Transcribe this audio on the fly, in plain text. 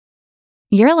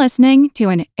You're listening to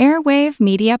an Airwave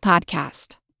Media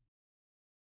Podcast.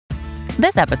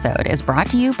 This episode is brought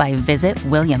to you by Visit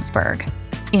Williamsburg.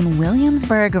 In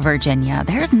Williamsburg, Virginia,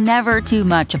 there's never too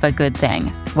much of a good thing.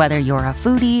 Whether you're a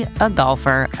foodie, a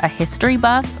golfer, a history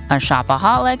buff, a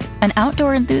shopaholic, an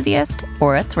outdoor enthusiast,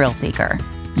 or a thrill seeker,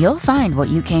 you'll find what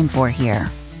you came for here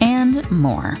and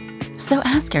more. So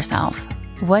ask yourself,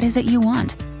 what is it you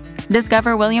want?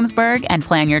 Discover Williamsburg and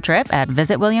plan your trip at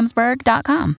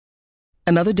visitwilliamsburg.com.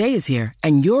 Another day is here,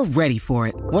 and you're ready for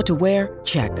it. What to wear?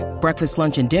 Check. Breakfast,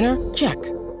 lunch, and dinner? Check.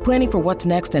 Planning for what's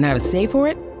next and how to save for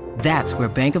it? That's where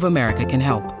Bank of America can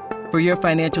help. For your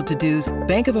financial to-dos,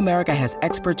 Bank of America has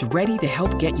experts ready to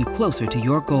help get you closer to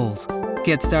your goals.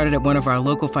 Get started at one of our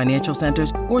local financial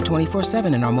centers or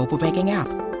 24/7 in our mobile banking app.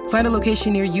 Find a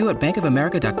location near you at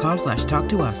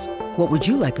bankofamerica.com/talktous. What would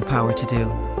you like the power to do?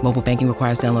 Mobile banking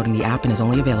requires downloading the app and is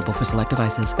only available for select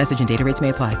devices. Message and data rates may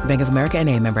apply. Bank of America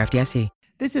N.A., member FDIC.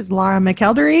 This is Laura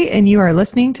McElderry, and you are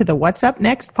listening to the What's Up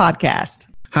Next podcast.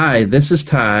 Hi, this is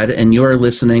Todd, and you are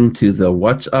listening to the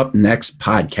What's Up Next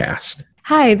podcast.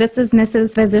 Hi, this is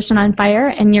Mrs. Physician on Fire,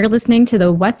 and you're listening to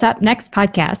the What's Up Next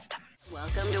podcast.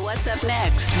 Welcome to What's Up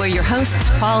Next, where your hosts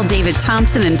Paul David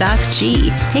Thompson and Doc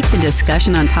G take the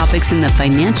discussion on topics in the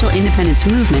financial independence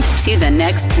movement to the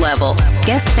next level.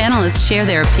 Guest panelists share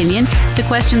their opinion to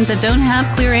questions that don't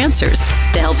have clear answers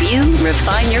to help you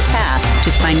refine your path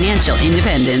to financial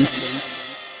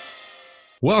independence.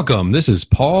 Welcome. This is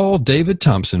Paul David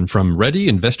Thompson from Ready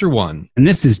Investor One. And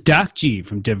this is Doc G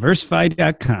from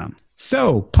Diversify.com.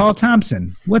 So, Paul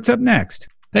Thompson, what's up next?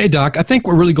 Hey, Doc, I think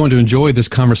we're really going to enjoy this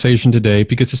conversation today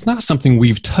because it's not something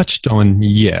we've touched on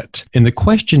yet. And the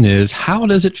question is, how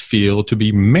does it feel to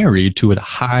be married to a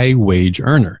high-wage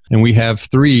earner? And we have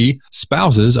 3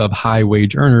 spouses of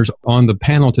high-wage earners on the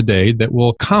panel today that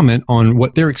will comment on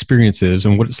what their experience is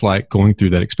and what it's like going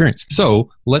through that experience. So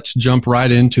let's jump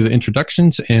right into the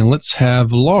introductions, and let's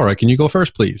have Laura. Can you go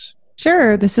first, please?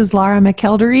 Sure. This is Laura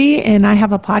McElderry, and I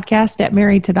have a podcast at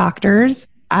Married to Doctors.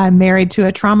 I'm married to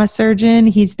a trauma surgeon.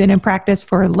 He's been in practice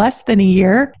for less than a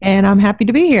year, and I'm happy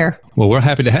to be here. Well, we're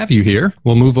happy to have you here.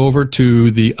 We'll move over to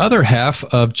the other half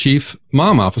of Chief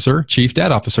Mom Officer, Chief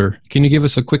Dad Officer. Can you give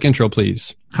us a quick intro,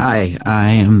 please? Hi,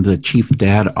 I am the Chief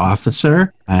Dad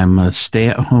Officer. I'm a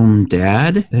stay-at-home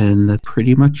dad, and that's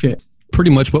pretty much it. Pretty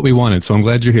much what we wanted, so I'm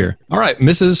glad you're here. All right,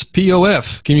 Mrs.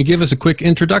 POF, can you give us a quick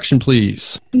introduction,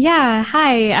 please? Yeah,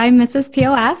 hi, I'm Mrs.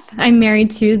 POF. I'm married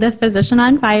to the Physician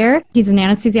on Fire. He's an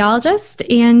anesthesiologist,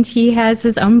 and he has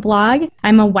his own blog.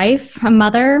 I'm a wife, a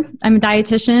mother, I'm a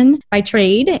dietitian by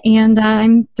trade, and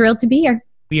I'm thrilled to be here.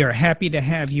 We are happy to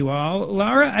have you all.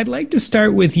 Laura, I'd like to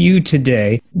start with you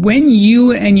today. When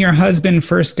you and your husband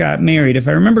first got married, if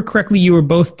I remember correctly, you were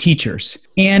both teachers.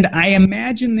 And I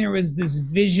imagine there was this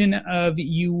vision of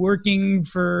you working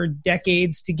for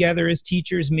decades together as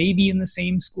teachers, maybe in the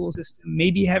same school system,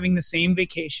 maybe having the same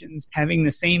vacations, having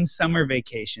the same summer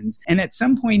vacations. And at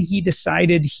some point, he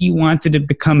decided he wanted to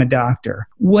become a doctor.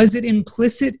 Was it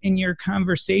implicit in your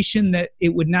conversation that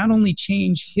it would not only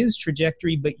change his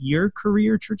trajectory, but your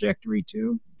career trajectory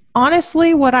too?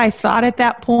 Honestly, what I thought at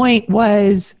that point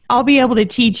was I'll be able to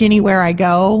teach anywhere I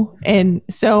go. And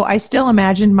so I still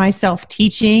imagined myself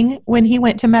teaching when he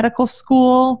went to medical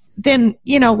school. Then,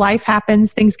 life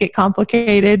happens, things get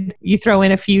complicated. You throw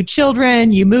in a few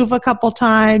children, you move a couple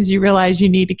times, you realize you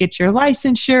need to get your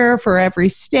licensure for every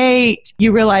state.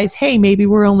 You realize, hey, maybe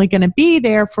we're only going to be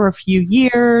there for a few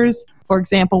years. For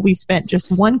example, we spent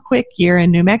just one quick year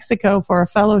in New Mexico for a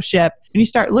fellowship. When you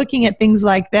start looking at things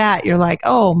like that, you're like,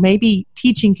 oh, maybe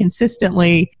teaching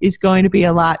consistently is going to be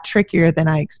a lot trickier than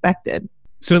I expected.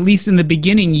 So at least in the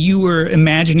beginning, you were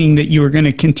imagining that you were going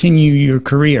to continue your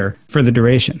career for the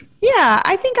duration. Yeah,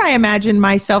 I think I imagined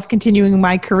myself continuing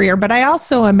my career, but I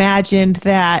also imagined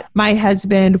that my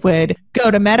husband would go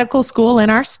to medical school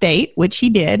in our state, which he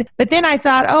did. But then I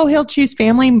thought, oh, he'll choose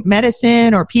family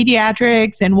medicine or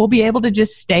pediatrics and we'll be able to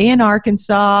just stay in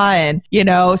Arkansas. And,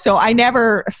 so I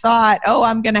never thought, oh,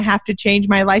 I'm going to have to change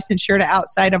my licensure to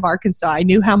outside of Arkansas. I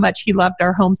knew how much he loved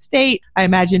our home state. I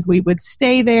imagined we would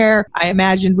stay there. I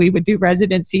imagined we would do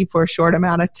residency for a short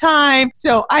amount of time.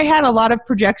 So I had a lot of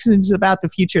projections about the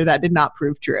future that did not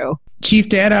prove true. Chief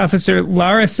Dad Officer,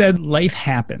 Laura said life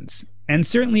happens. And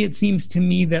certainly it seems to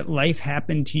me that life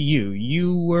happened to you.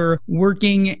 You were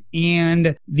working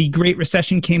and the Great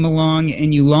Recession came along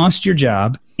and you lost your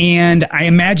job. And I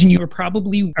imagine you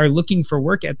probably are looking for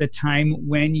work at the time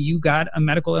when you got a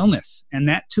medical illness, and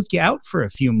that took you out for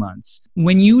a few months.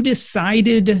 When you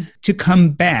decided to come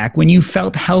back, when you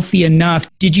felt healthy enough,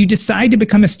 did you decide to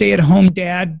become a stay-at-home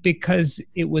dad because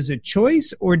it was a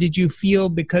choice, or did you feel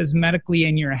because medically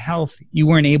in your health you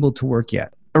weren't able to work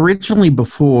yet? Originally,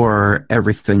 before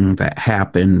everything that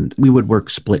happened, we would work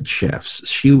split shifts.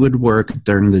 She would work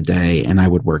during the day and I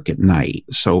would work at night.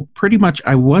 So pretty much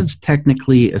I was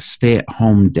technically a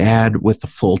stay-at-home dad with a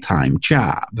full-time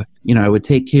job. I would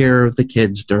take care of the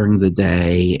kids during the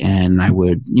day and I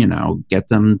would, get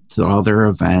them to all their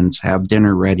events, have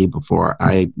dinner ready before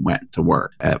I went to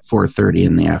work at 4:30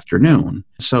 in the afternoon.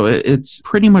 So it's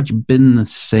pretty much been the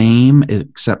same,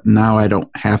 except now I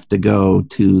don't have to go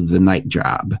to the night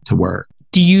job to work.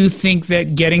 Do you think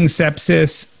that getting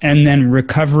sepsis and then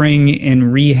recovering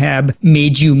in rehab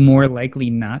made you more likely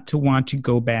not to want to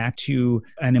go back to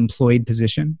an employed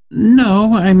position?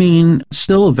 No,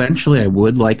 still eventually I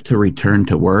would like to return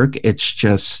to work. It's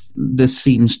just this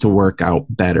seems to work out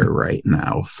better right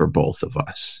now for both of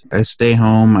us. I stay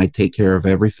home, I take care of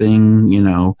everything,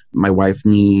 my wife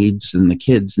needs and the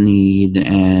kids need,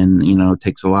 and, it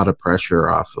takes a lot of pressure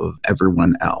off of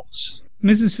everyone else.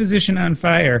 Mrs. Physician on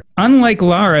Fire, unlike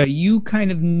Laura, you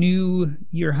kind of knew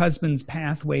your husband's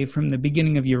pathway from the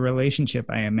beginning of your relationship,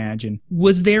 I imagine.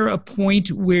 Was there a point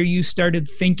where you started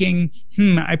thinking,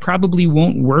 I probably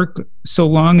won't work so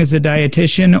long as a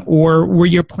dietitian, or were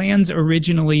your plans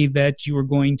originally that you were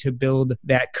going to build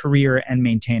that career and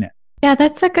maintain it? Yeah,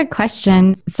 that's a good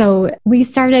question. So we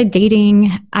started dating,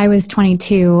 I was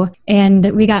 22, and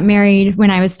we got married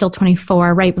when I was still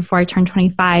 24, right before I turned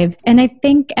 25. And I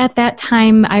think at that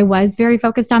time, I was very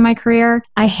focused on my career.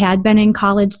 I had been in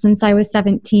college since I was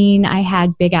 17. I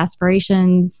had big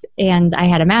aspirations, and I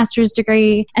had a master's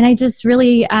degree. And I just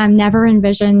really never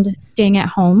envisioned staying at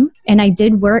home. And I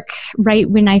did work right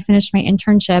when I finished my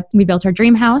internship. We built our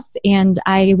dream house, and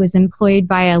I was employed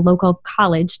by a local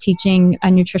college teaching a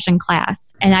nutrition class.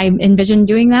 And I envisioned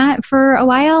doing that for a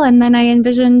while. And then I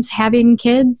envisioned having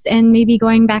kids and maybe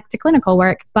going back to clinical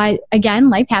work. But again,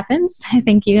 life happens.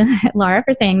 Thank you, Laura,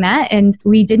 for saying that. And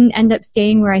we didn't end up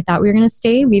staying where I thought we were going to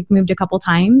stay. We've moved a couple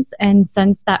times. And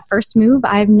since that first move,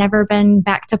 I've never been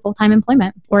back to full-time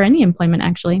employment, or any employment,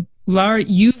 actually. Laura,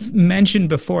 you've mentioned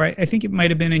before, I think it might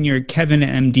have been in your Kevin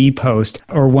MD post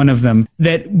or one of them,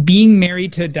 that being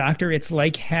married to a doctor, it's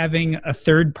like having a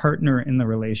third partner in the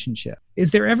relationship.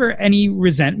 Is there ever any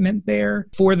resentment there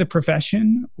for the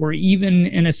profession, or even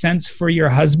in a sense for your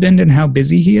husband and how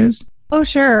busy he is? Oh,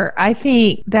 sure. I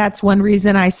think that's one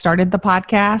reason I started the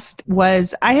podcast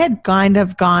was I had kind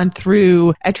of gone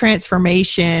through a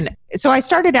transformation. So I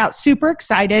started out super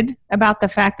excited about the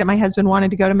fact that my husband wanted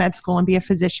to go to med school and be a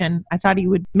physician. I thought he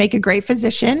would make a great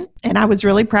physician, and I was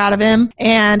really proud of him.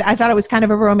 And I thought it was kind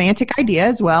of a romantic idea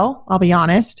as well, I'll be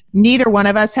honest. Neither one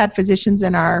of us had physicians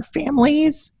in our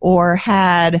families or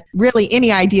had really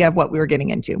any idea of what we were getting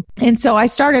into. And so I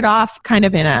started off kind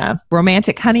of in a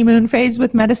romantic honeymoon phase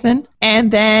with medicine.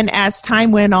 And then as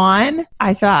time went on,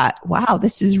 I thought, wow,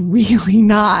 this is really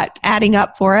not adding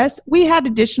up for us. We had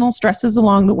additional stresses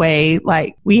along the way.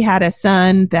 Like we had a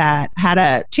son that had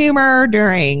a tumor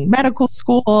during medical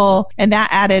school, and that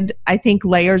added, I think,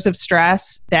 layers of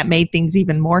stress that made things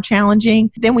even more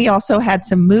challenging. Then we also had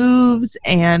some moves,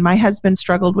 and my husband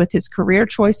struggled with his career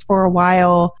choice for a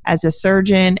while as a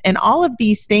surgeon. And all of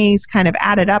these things kind of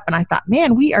added up. And I thought,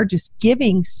 man, we are just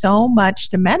giving so much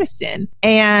to medicine.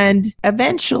 And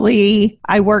eventually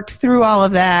I worked through all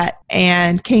of that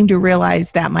and came to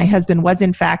realize that my husband was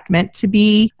in fact meant to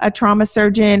be a trauma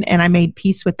surgeon, and I made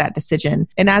peace with that decision.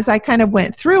 And as I kind of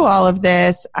went through all of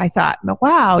this, I thought,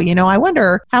 wow, I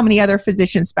wonder how many other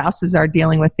physician spouses are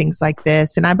dealing with things like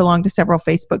this. And I belong to several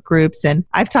Facebook groups, and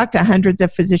I've talked to hundreds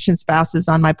of physician spouses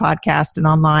on my podcast and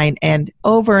online, and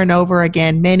over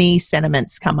again, many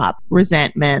sentiments come up: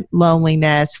 resentment,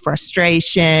 loneliness,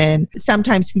 frustration.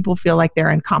 Sometimes people feel like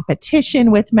they're in competition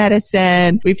with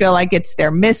medicine. We feel like it's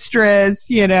their mistress.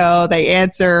 They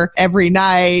answer every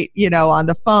night, on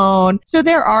the phone. So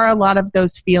there are a lot of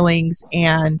those feelings,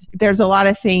 and there's a lot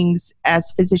of things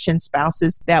as physician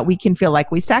spouses that we can feel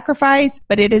like we sacrifice,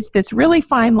 but it is this really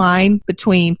fine line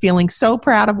between feeling so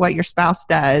proud of what your spouse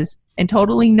does and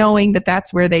totally knowing that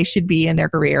that's where they should be in their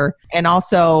career, and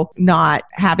also not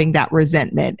having that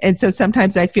resentment. And so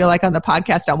sometimes I feel like on the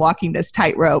podcast, I'm walking this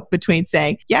tightrope between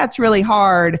saying, yeah, it's really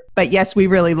hard, but yes, we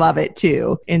really love it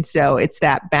too. And so it's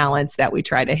that balance that we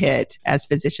try to hit as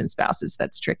physician spouses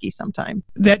that's tricky sometimes.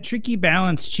 That tricky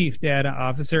balance, Chief Data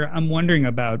Officer, I'm wondering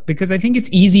about, because I think it's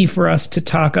easy for us to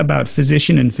talk about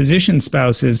physician and physician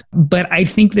spouses, but I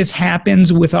think this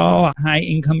happens with all high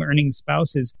income earning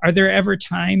spouses. Are there ever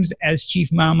times as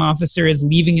Chief Mom Officer is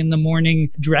leaving in the morning,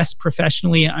 dressed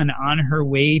professionally and on her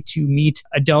way to meet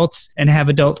adults and have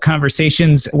adult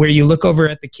conversations where you look over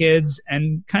at the kids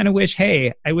and kind of wish,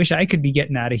 hey, I wish I could be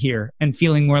getting out of here and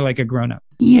feeling more like a grown-up?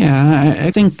 Yeah,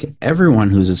 I think everyone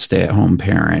who's a stay-at-home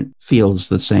parent feels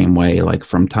the same way, like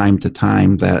from time to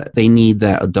time, that they need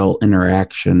that adult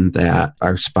interaction that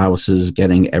our spouse is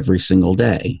getting every single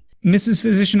day. Mrs.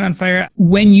 Physician on Fire,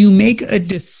 when you make a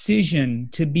decision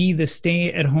to be the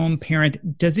stay-at-home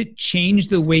parent, does it change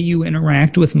the way you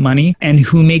interact with money and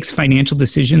who makes financial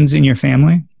decisions in your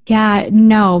family? Yeah,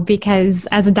 no, because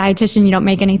as a dietitian, you don't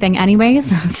make anything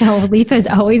anyways. So Leaf has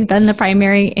always been the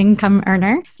primary income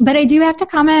earner. But I do have to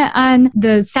comment on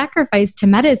the sacrifice to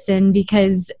medicine,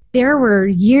 because there were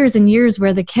years and years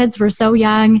where the kids were so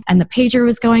young and the pager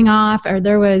was going off, or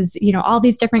there was, all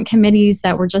these different committees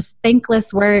that were just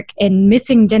thankless work and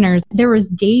missing dinners. There was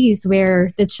days where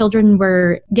the children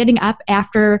were getting up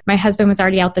after my husband was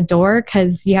already out the door,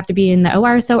 because you have to be in the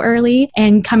OR so early,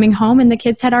 and coming home and the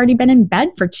kids had already been in bed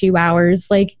for 2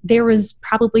 hours. Like, there was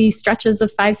probably stretches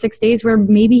of 5-6 days where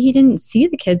maybe he didn't see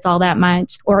the kids all that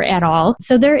much or at all.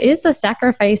 So there is a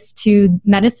sacrifice to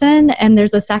medicine, and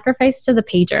there's a sacrifice to the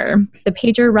pager. The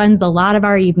pager runs a lot of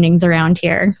our evenings around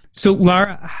here. So,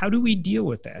 Laura, how do we deal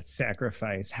with that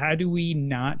sacrifice? How do we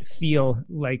not feel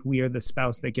like we are the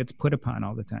spouse that gets put upon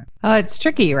all the time? It's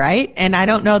tricky, right? And I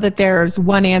don't know that there's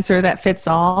one answer that fits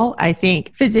all. I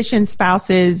think physician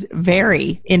spouses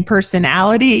vary in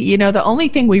personality. The only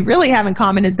thing we really have in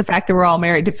common is the fact that we're all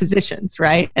married to physicians,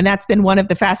 right? And that's been one of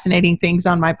the fascinating things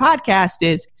on my podcast,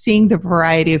 is seeing the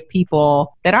variety of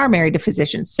people that are married to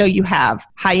physicians. So you have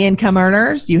high income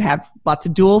earners, you have lots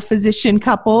of dual physician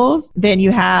couples, then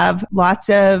you have lots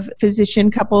of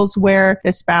physician couples where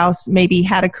the spouse maybe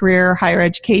had a career, higher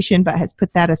education, but has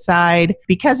put that aside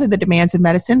because of the demands of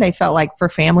medicine. They felt like for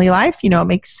family life, it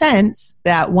makes sense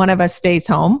that one of us stays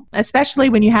home, especially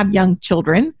when you have young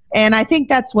children. And I think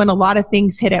that's when a lot of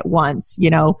things hit at once.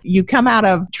 You come out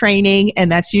of training, and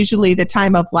that's usually the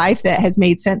time of life that has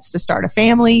made sense to start a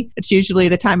family. It's usually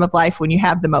the time of life when you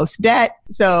have the most debt.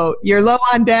 So you're low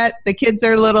on debt, the kids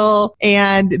are little,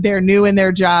 and they're new in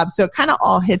their job. So it kind of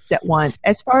all hits at once.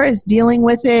 As far as dealing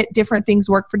with it, different things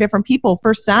work for different people.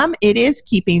 For some, it is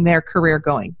keeping their career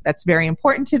going. That's very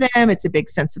important to them. It's a big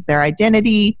sense of their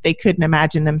identity. They couldn't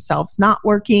imagine themselves not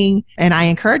working. And I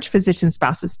encourage physician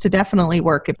spouses to definitely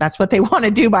work. If that's what they want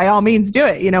to do, by all means, do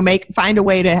it. Find a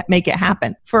way to make it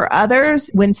happen. For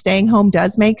others, when staying home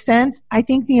does make sense, I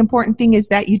think the important thing is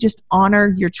that you just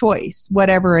honor your choice,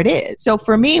 whatever it is. So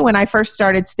for me, when I first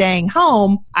started staying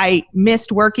home, I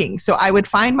missed working. So I would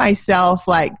find myself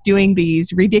doing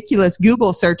these ridiculous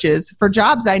Google searches for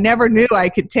jobs I never knew I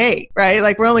could take, right?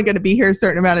 Like, we're only going to be here a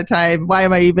certain amount of time. Why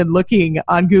am I even looking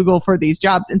on Google for these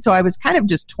jobs? And so I was kind of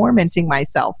just tormenting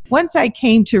myself. Once I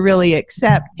came to really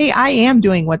accept, hey, I am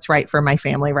doing what's right for my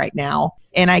family right now,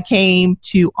 and I came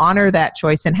to honor that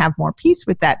choice and have more peace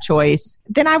with that choice,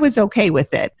 then I was okay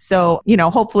with it. So,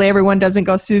 hopefully everyone doesn't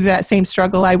go through that same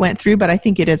struggle I went through, but I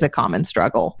think it is a common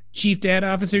struggle. Chief Data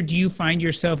Officer, do you find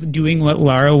yourself doing what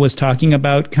Laura was talking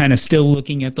about, kind of still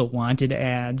looking at the wanted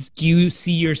ads? Do you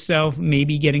see yourself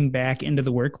maybe getting back into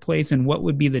the workplace, and what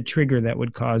would be the trigger that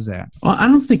would cause that? Well, I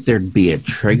don't think there'd be a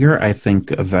trigger. I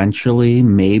think eventually,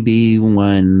 maybe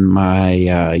when my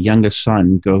youngest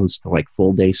son goes to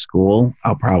full day school,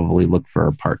 I'll probably look for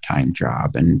a part-time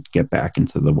job and get back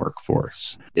into the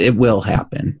workforce. It will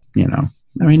happen,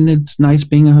 it's nice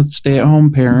being a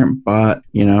stay-at-home parent, but,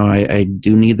 I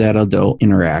do need that adult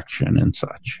interaction and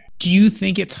such. Do you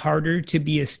think it's harder to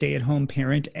be a stay-at-home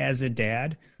parent as a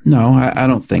dad? No, I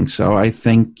don't think so. I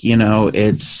think,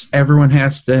 everyone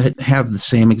has to have the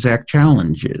same exact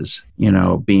challenges,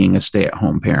 being a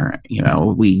stay-at-home parent.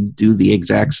 We do the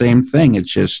exact same thing.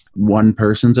 It's just one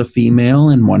person's a female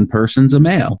and one person's a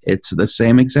male. It's the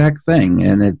same exact thing.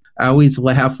 And I always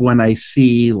laugh when I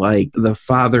see the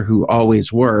father who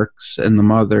always works and the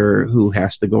mother who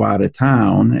has to go out of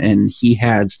town, and he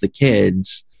has the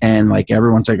kids. And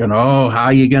everyone's oh, how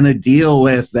are you going to deal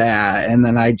with that? And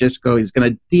then I just go, he's going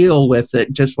to deal with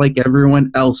it just like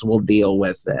everyone else will deal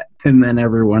with it. And then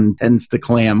everyone tends to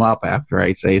clam up after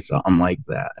I say something like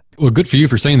that. Well, good for you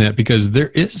for saying that, because there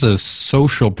is a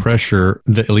social pressure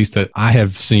that, at least that I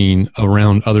have seen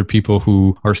around other people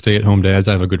who are stay-at-home dads.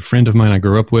 I have a good friend of mine I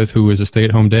grew up with who is a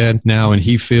stay-at-home dad now, and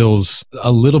he feels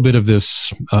a little bit of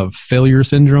this failure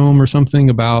syndrome or something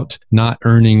about not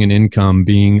earning an income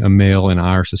being a male in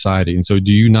our society. And so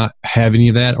do you not have any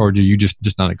of that, or do you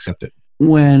just not accept it?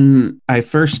 When I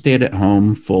first stayed at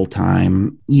home full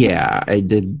time, yeah, I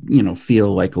did,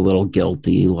 feel like a little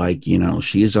guilty, like,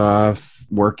 she's off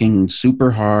working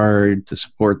super hard to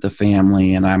support the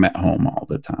family and I'm at home all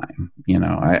the time.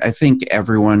 I think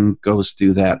everyone goes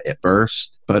through that at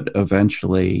first, but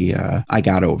eventually I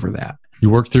got over that.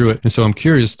 You worked through it. And so I'm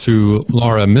curious to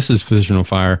Laura, Mrs. Physician on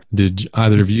Fire, did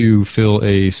either of you feel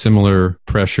a similar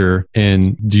pressure?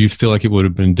 And do you feel like it would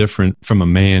have been different from a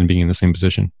man being in the same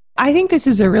position? I think this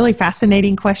is a really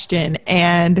fascinating question.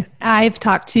 And I've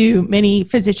talked to many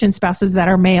physician spouses that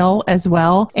are male as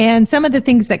well. And some of the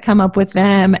things that come up with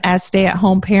them as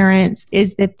stay-at-home parents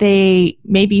is that they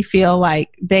maybe feel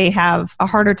like they have a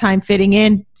harder time fitting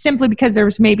in simply because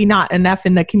there's maybe not enough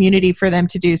in the community for them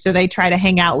to do. So they try to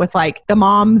hang out with like the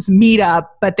moms meetup,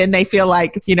 but then they feel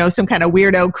like, some kind of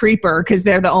weirdo creeper because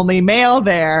they're the only male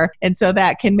there. And so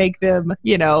that can make them,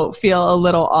 feel a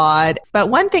little odd. But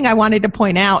one thing I wanted to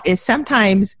point out is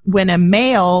sometimes when a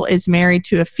male is married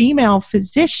to a female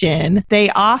physician, they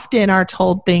often are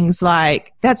told things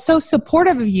like, that's so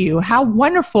supportive of you. How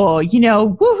wonderful,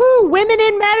 woohoo, women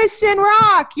in medicine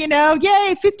rock,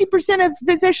 yay, 50% of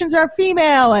physicians are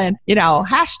female and,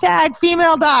 hashtag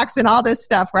female docs and all this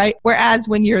stuff, right? Whereas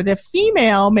when you're the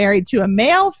female married to a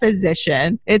male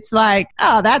physician, it's like,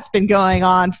 oh, that's been going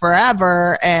on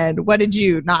forever. And what did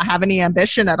you not have any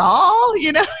ambition at all?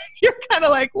 You're kind of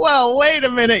like, well, wait a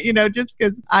minute, just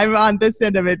because I'm on this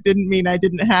end of it didn't mean I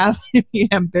didn't have any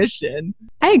ambition.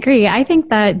 I agree. I think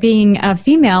that being a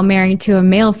female married to a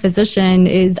male physician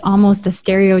is almost a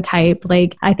stereotype.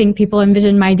 Like, I think people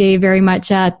envision my day very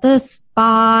much at the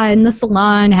spa and the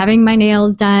salon, having my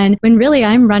nails done, when really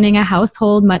I'm running a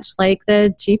household much like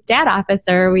the chief dad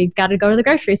officer. We've got to go to the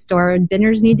grocery store.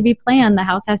 Dinners need to be planned. The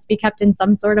house has to be kept in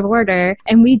some sort of order.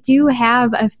 And we do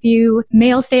have a few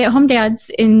male stay-at-home dads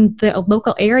in the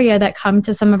local area that come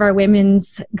to some of our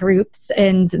women's groups,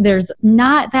 and there's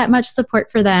not that much support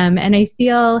for them. And I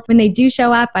feel when they do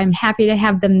show up, I'm happy to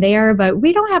have them there, but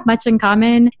we don't have much in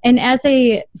common. And as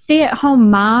a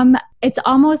stay-at-home mom, it's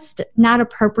almost not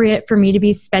appropriate for me to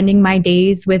be spending my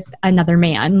days with another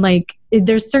man. Like,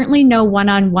 there's certainly no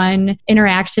one-on-one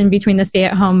interaction between the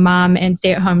stay-at-home mom and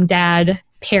stay-at-home dad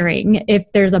pairing.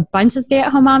 If there's a bunch of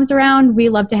stay-at-home moms around, we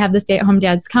love to have the stay-at-home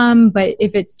dads come. But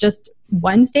if it's just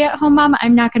one stay-at-home mom,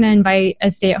 I'm not going to invite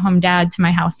a stay-at-home dad to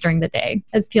my house during the day.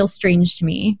 It feels strange to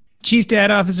me. Chief Dad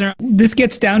Officer, this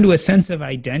gets down to a sense of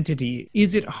identity.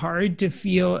 Is it hard to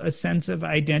feel a sense of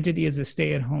identity as a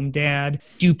stay-at-home dad?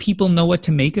 Do people know what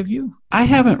to make of you? I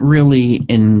haven't really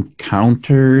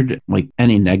encountered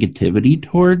any negativity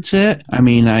towards it. I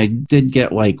mean, I did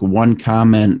get one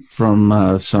comment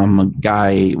from some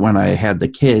guy when I had the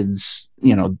kids,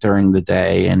 during the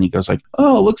day, and he goes like,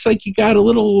 "Oh, looks like you got a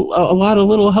lot of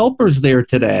little helpers there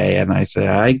today." And I say,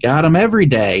 "I got them every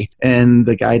day." And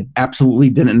the guy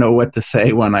absolutely didn't know what to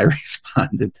say when I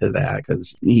responded to that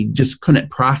because he just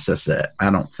couldn't process it, I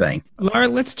don't think. Laura,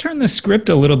 let's turn the script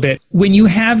a little bit. When you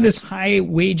have this high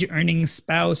wage earning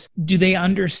spouse, do they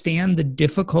understand the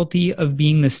difficulty of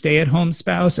being the stay-at-home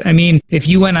spouse? I mean, if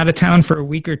you went out of town for a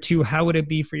week or two, how would it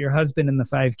be for your husband and the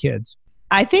 5 kids?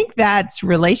 I think that's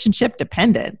relationship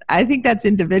dependent. I think that's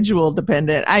individual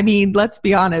dependent. I mean, let's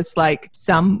be honest,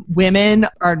 some women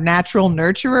are natural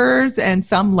nurturers and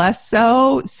some less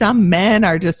so. Some men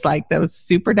are just like those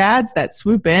super dads that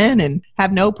swoop in and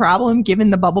have no problem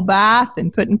giving the bubble bath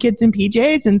and putting kids in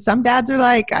PJs. And some dads are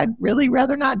like, I'd really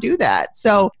rather not do that.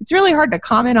 So it's really hard to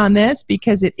comment on this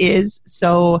because it is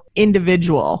so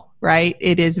individual. Right?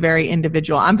 It is very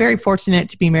individual. I'm very fortunate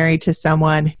to be married to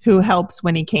someone who helps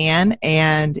when he can.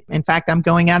 And in fact, I'm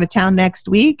going out of town next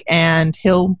week and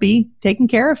he'll be taking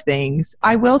care of things.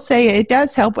 I will say it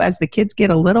does help as the kids get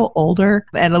a little older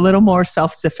and a little more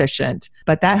self-sufficient,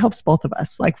 but that helps both of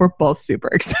us. We're both super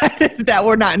excited that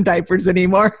we're not in diapers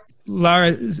anymore.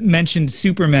 Laura mentioned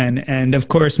Supermen and, of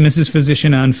course, Mrs.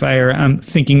 Physician on Fire. I'm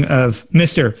thinking of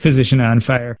Mr. Physician on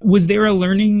Fire. Was there a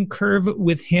learning curve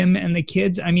with him and the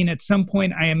kids? I mean, at some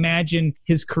point, I imagine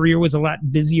his career was a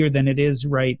lot busier than it is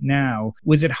right now.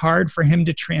 Was it hard for him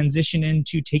to transition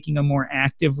into taking a more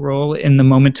active role in the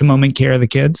moment-to-moment care of the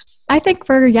kids? I think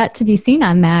we're yet to be seen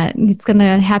on that. It's going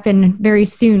to happen very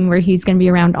soon where he's going to be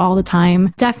around all the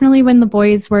time. Definitely when the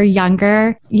boys were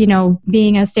younger,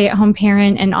 being a stay-at-home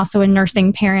parent and also a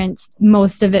nursing parent,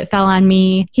 most of it fell on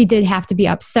me. He did have to be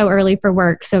up so early for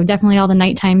work, so definitely all the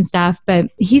nighttime stuff. But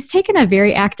he's taken a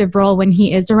very active role when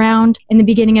he is around. In the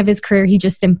beginning of his career, he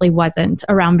just simply wasn't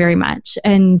around very much.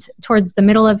 And towards the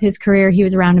middle of his career, he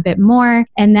was around a bit more.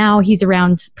 And now he's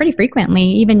around pretty frequently.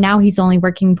 Even now he's only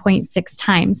working 0.6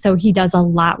 times. So he does a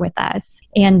lot with us.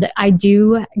 And I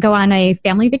do go on a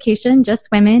family vacation, just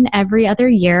women, every other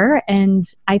year. And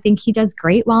I think he does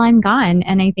great while I'm gone.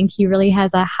 And I think he really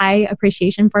has a high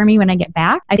appreciation for me when I get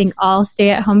back. I think all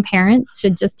stay-at-home parents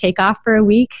should just take off for a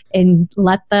week and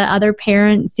let the other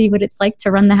parent see what it's like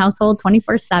to run the household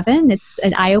 24/7. It's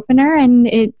an eye-opener and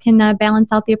it can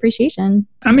balance out the appreciation.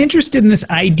 I'm interested in this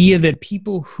idea that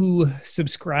people who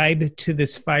subscribe to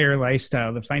this FIRE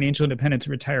lifestyle, the financial independence,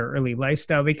 retire early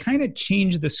lifestyle, they kind of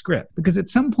change the script because at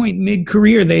some point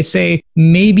mid-career, they say,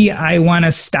 maybe I want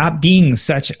to stop being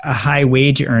such a high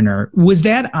wage earner. Was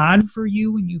that odd for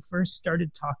you when you first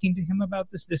started talking to him about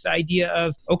this idea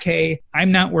of, okay,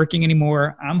 I'm not working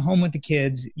anymore. I'm home with the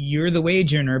kids. You're the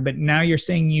wage earner, but now you're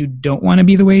saying you don't want to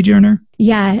be the wage earner?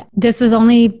 Yeah, this was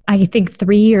only, I think,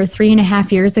 3 or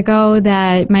 3.5 years ago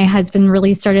that my husband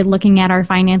really started looking at our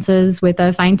finances with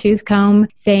a fine-tooth comb,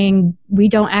 saying we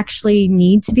don't actually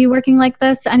need to be working like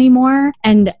this anymore.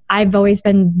 And I've always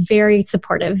been very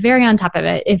supportive, very on top of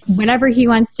it. If whatever he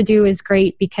wants to do is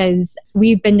great, because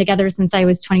we've been together since I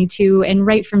was 22. And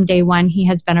right from day one, he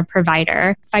has been a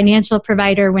provider, financial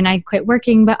provider when I quit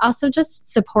working, but also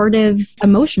just supportive,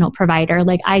 emotional provider.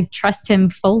 Like I trust him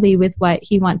fully with what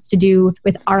he wants to do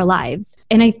with our lives.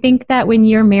 And I think that when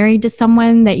you're married to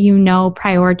someone that you know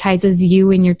prioritizes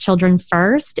you and your children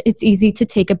first, it's easy to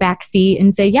take a back seat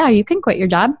and say, yeah, you can quit your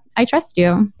job. I trust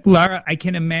you. Laura, I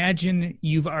can imagine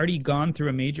you've already gone through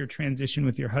a major transition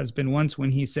with your husband once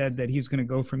when he said that he's going to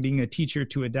go from being a teacher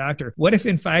to a doctor. What if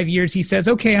in 5 years he says,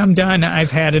 okay, I'm done.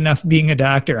 I've had enough being a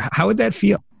doctor. How would that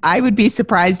feel? I would be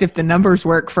surprised if the numbers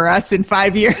work for us in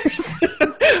 5 years.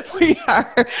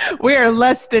 We are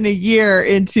less than a year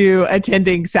into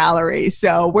attending salary.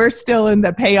 So we're still in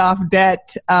the payoff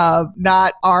debt,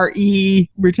 not RE,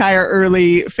 retire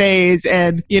early phase.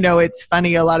 And, it's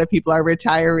funny. A lot of people are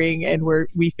retiring and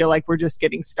we feel like we're just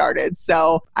getting started.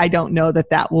 So I don't know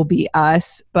that will be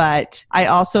us, but I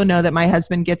also know that my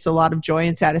husband gets a lot of joy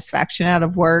and satisfaction out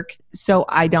of work. So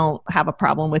I don't have a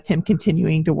problem with him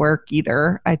continuing to work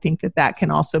either. I think that can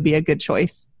also be a good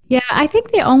choice. Yeah, I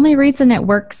think the only reason it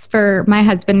works for my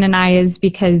husband and I is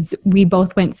because we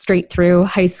both went straight through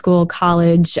high school,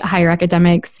 college, higher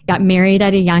academics, got married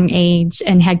at a young age,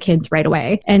 and had kids right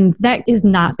away. And that is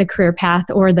not the career path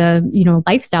or the,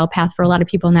 lifestyle path for a lot of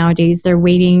people nowadays. They're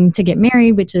waiting to get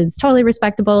married, which is totally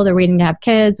respectable. They're waiting to have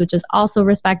kids, which is also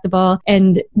respectable.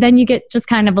 And then you get just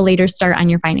kind of a later start on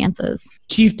your finances.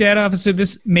 Chief Dad Officer,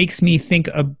 this makes me think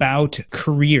about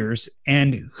careers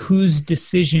and whose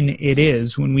decision it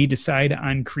is when we decide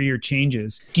on career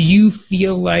changes. Do you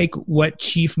feel like what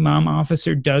Chief Mom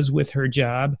Officer does with her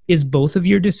job is both of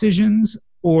your decisions?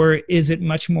 Or is it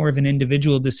much more of an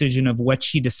individual decision of what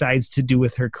she decides to do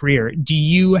with her career? Do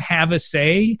you have a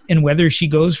say in whether she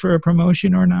goes for a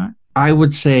promotion or not? I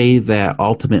would say that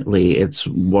ultimately it's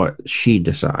what she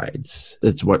decides.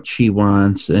 It's what she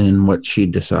wants and what she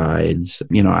decides.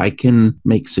 I can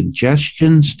make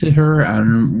suggestions to her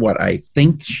on what I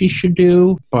think she should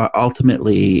do, but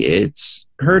ultimately it's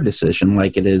her decision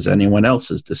like it is anyone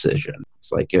else's decision.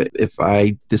 It's like if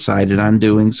I decided on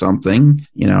doing something,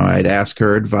 I'd ask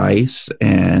her advice,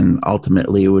 and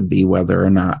ultimately it would be whether or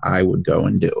not I would go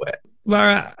and do it.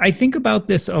 Laura, I think about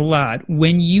this a lot.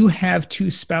 When you have two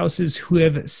spouses who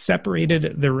have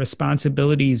separated their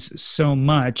responsibilities so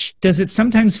much, does it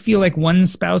sometimes feel like one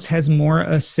spouse has more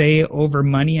a say over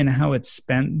money and how it's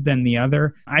spent than the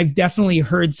other? I've definitely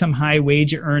heard some high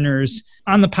wage earners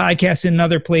on the podcast and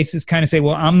other places kind of say,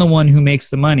 well, I'm the one who makes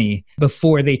the money,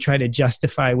 before they try to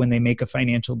justify when they make a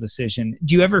financial decision.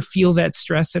 Do you ever feel that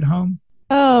stress at home?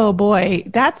 Oh boy,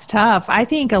 that's tough. I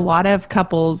think a lot of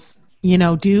couples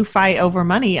do fight over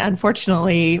money.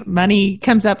 Unfortunately, money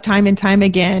comes up time and time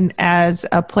again as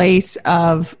a place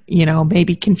of,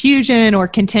 maybe confusion or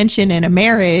contention in a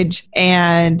marriage.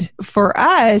 And for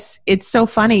us, it's so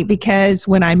funny because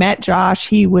when I met Josh,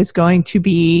 he was going to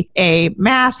be a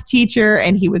math teacher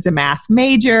and he was a math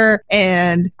major.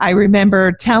 And I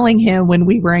remember telling him when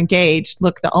we were engaged,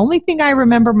 look, the only thing I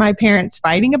remember my parents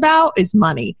fighting about is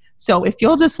money. So if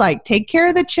you'll just take care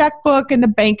of the checkbook and the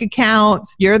bank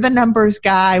accounts, you're the number numbers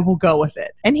guy. We'll go with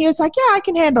it. And he was like, yeah, I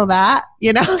can handle that,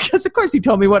 because of course he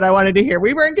told me what I wanted to hear.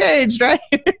 We were engaged, right?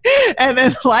 And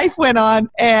then life went on,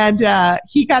 and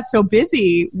he got so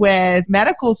busy with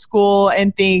medical school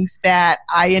and things that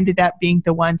I ended up being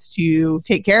the ones to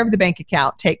take care of the bank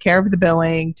account, take care of the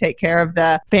billing, take care of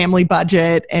the family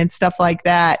budget and stuff like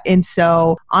that. And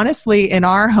so honestly, in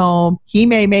our home, he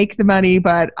may make the money,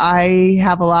 but I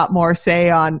have a lot more say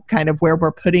on kind of where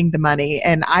we're putting the money.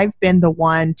 And I've been the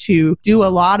one to do a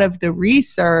lot of the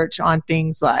research on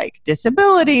things like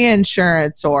disability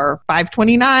insurance or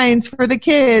 529s for the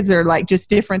kids, or like just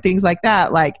different things like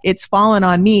that. Like, it's fallen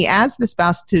on me as the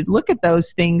spouse to look at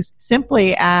those things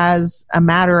simply as a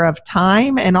matter of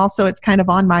time. And also it's kind of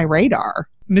on my radar.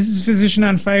 Mrs. Physician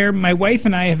on Fire, my wife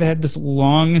and I have had this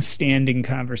long-standing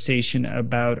conversation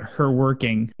about her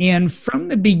working. And from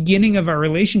the beginning of our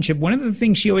relationship, one of the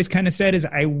things she always kind of said is,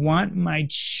 I want my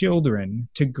children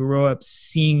to grow up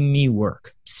seeing me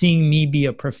work, seeing me be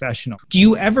a professional. Do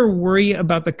you ever worry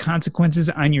about the consequences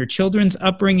on your children's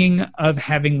upbringing of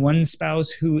having one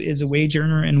spouse who is a wage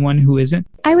earner and one who isn't?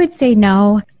 I would say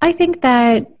no. I think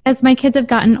that as my kids have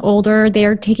gotten older,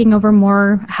 they're taking over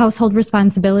more household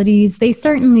responsibilities. They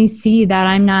certainly see that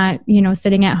I'm not,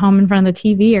 sitting at home in front of the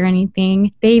TV or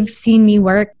anything. They've seen me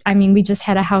work. I mean, we just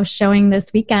had a house showing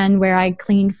this weekend where I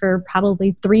cleaned for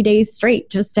probably 3 days straight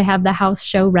just to have the house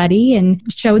show ready, and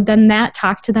showed them that,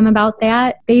 talked to them about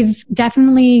that. They've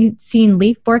definitely seen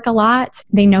Leaf work a lot.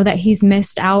 They know that he's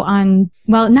missed out on,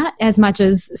 well, not as much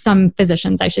as some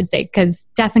physicians, I should say, because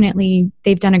definitely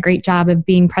they've done a great job of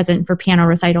being present for piano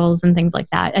recitals and things like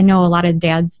that. I know a lot of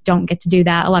dads don't get to do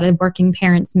that. A lot of working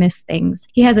parents miss things.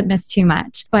 He hasn't missed too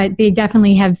much, but they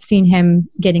definitely have seen him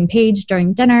getting paged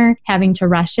during dinner, having to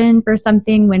rush in for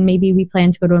something when maybe we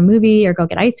plan to go to a movie or go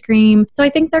get ice cream. So I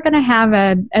think they're going to have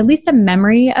at least a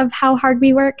memory of how hard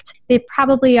we worked. They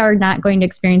probably are not going to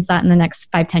experience that in the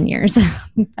next 5-10 years.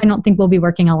 I don't think we'll be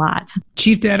working a lot.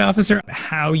 Chief Dad Officer,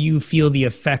 how you feel the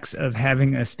effects of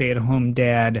having a stay-at-home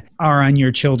dad are on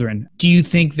your children. Do you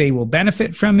think they will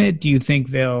benefit from it? Do you think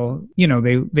they'll,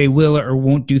 they will or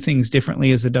won't do things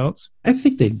differently as adults? I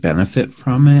think they'd benefit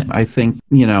from it. I think,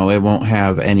 it won't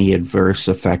have any adverse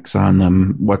effects on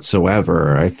them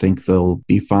whatsoever. I think they'll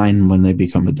be fine when they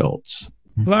become adults.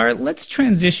 Laura, let's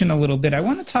transition a little bit. I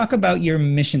want to talk about your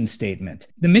mission statement.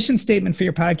 The mission statement for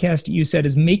your podcast, you said,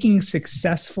 is making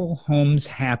successful homes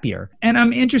happier. And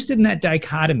I'm interested in that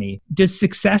dichotomy. Does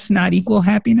success not equal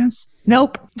happiness?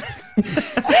 Nope.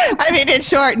 I mean, in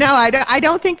short, no, I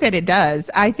don't think that it does.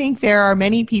 I think there are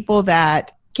many people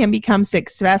that can become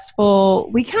successful.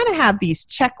 We kind of have these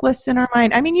checklists in our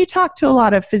mind. I mean, you talk to a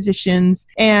lot of physicians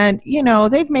and,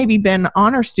 they've maybe been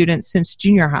honor students since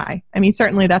junior high. I mean,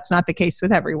 certainly that's not the case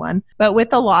with everyone, but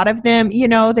with a lot of them,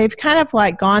 they've kind of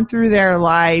like gone through their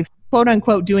life, quote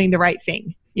unquote, doing the right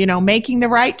thing. Making the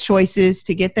right choices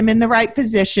to get them in the right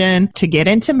position, to get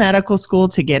into medical school,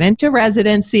 to get into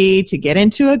residency, to get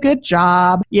into a good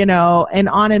job, and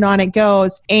on it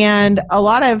goes. And a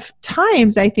lot of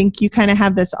times I think you kind of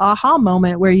have this aha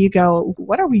moment where you go,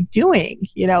 what are we doing?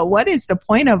 What is the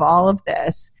point of all of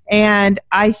this? And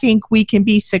I think we can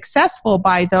be successful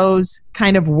by those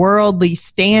kind of worldly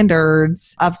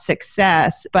standards of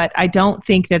success, but I don't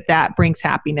think that brings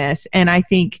happiness. And I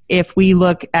think if we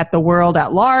look at the world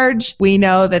at large, we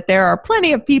know that there are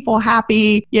plenty of people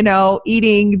happy,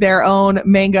 eating their own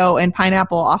mango and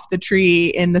pineapple off the tree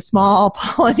in the small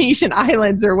Polynesian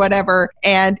islands or whatever.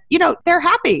 And, they're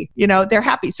happy, they're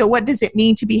happy. So what does it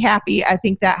mean to be happy? I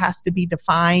think that has to be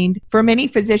defined. For many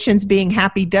physicians, being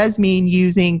happy does mean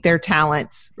using their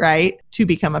talents, right, to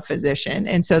become a physician.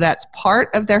 And so that's part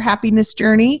of their happiness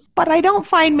journey. But I don't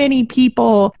find many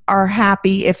people are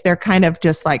happy if they're kind of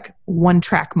just like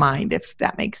one-track mind, if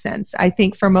that makes sense. I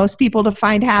think for most people to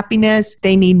find happiness,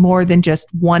 they need more than just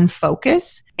one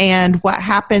focus. And what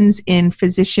happens in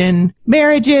physician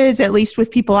marriages, at least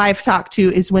with people I've talked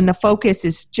to, is when the focus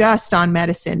is just on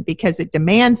medicine because it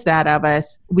demands that of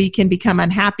us, we can become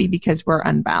unhappy because we're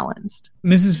unbalanced.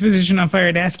 Mrs. Physician on Fire,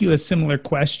 I'd ask you a similar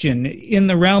question. In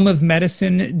the realm of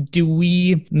medicine, do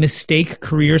we mistake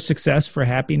career success for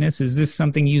happiness? Is this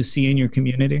something you see in your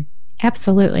community?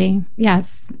 Absolutely.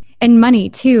 Yes. And money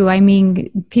too. I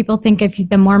mean, people think if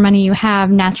the more money you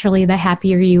have, naturally the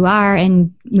happier you are.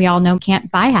 And we all know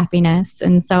can't buy happiness.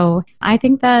 And so I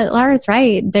think that Laura's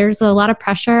right. There's a lot of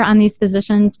pressure on these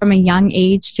physicians from a young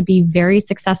age to be very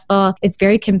successful. It's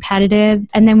very competitive.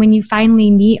 And then when you finally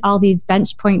meet all these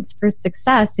bench points for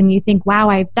success and you think,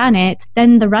 wow, I've done it,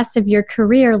 then the rest of your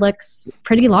career looks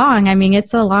pretty long. I mean,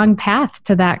 it's a long path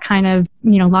to that kind of,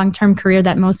 long-term career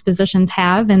that most physicians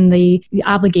have, and the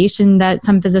obligation that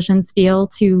some physicians physicians feel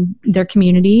to their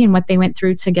community and what they went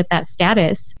through to get that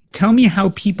status. Tell me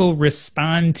how people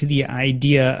respond to the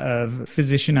idea of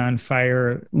Physician on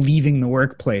Fire leaving the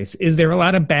workplace. Is there a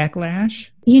lot of backlash?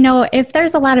 If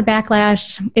there's a lot of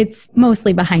backlash, it's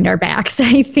mostly behind our backs,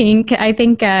 I think. At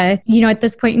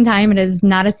this point in time, it is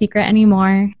not a secret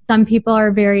anymore. Some people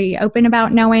are very open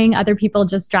about knowing. Other people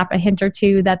just drop a hint or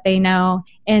two that they know.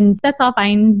 And that's all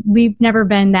fine. We've never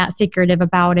been that secretive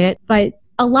about it. But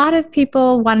a lot of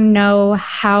people want to know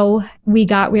how we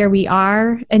got where we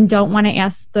are and don't want to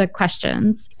ask the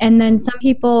questions. And then some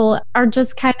people are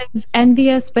just kind of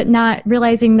envious, but not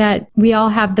realizing that we all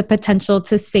have the potential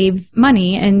to save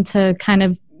money and to kind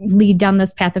of lead down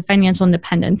this path of financial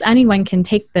independence. Anyone can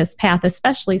take this path,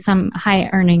 especially some high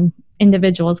earning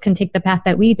individuals can take the path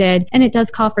that we did. And it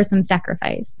does call for some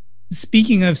sacrifice.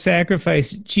 Speaking of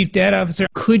sacrifice, Chief Dad Officer,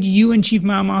 could you and Chief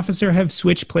Mom Officer have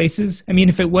switched places? I mean,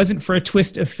 if it wasn't for a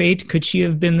twist of fate, could she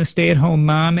have been the stay-at-home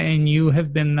mom and you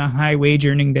have been the high-wage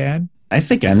earning dad? I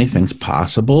think anything's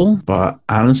possible, but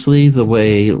honestly, the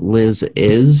way Liz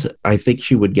is, I think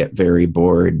she would get very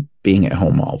bored being at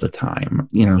home all the time.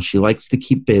 She likes to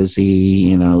keep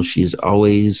busy. She's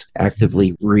always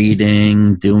actively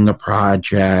reading, doing a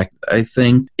project. I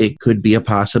think it could be a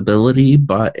possibility,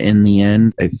 but in the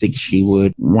end, I think she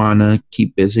would want to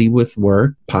keep busy with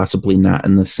work, possibly not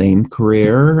in the same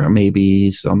career, maybe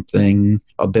something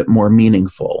a bit more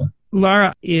meaningful.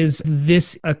 Laura, is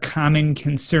this a common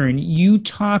concern? You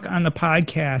talk on the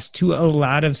podcast to a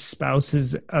lot of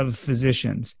spouses of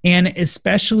physicians, and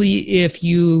especially if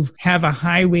you have a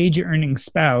high wage earning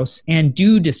spouse and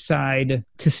do decide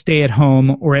to stay at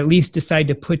home or at least decide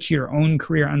to put your own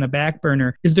career on the back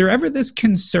burner, is there ever this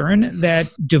concern that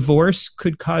divorce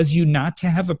could cause you not to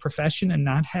have a profession and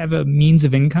not have a means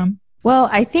of income? Well,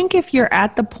 I think if you're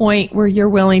at the point where you're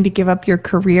willing to give up your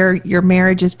career, your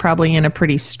marriage is probably in a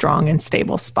pretty strong and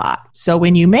stable spot. So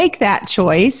when you make that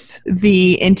choice,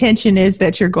 the intention is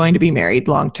that you're going to be married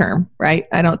long term, right?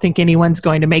 I don't think anyone's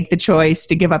going to make the choice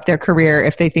to give up their career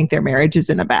if they think their marriage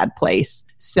is in a bad place.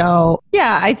 So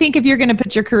yeah, I think if you're going to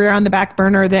put your career on the back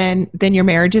burner, then your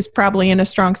marriage is probably in a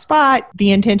strong spot.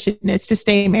 The intention is to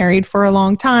stay married for a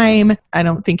long time. I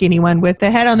don't think anyone with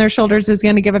the head on their shoulders is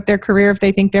going to give up their career if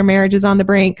they think their marriage is on the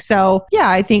brink. So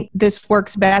yeah, I think this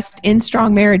works best in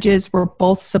strong marriages where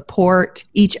both support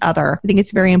each other. I think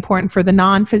it's very important for the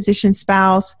non-physician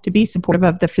spouse to be supportive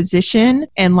of the physician,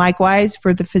 and likewise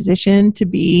for the physician to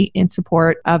be in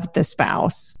support of the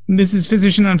spouse. Mrs.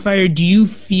 Physician on Fire, do you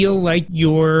feel like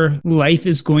your life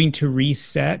is going to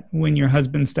reset when your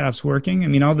husband stops working? I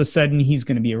mean, all of a sudden he's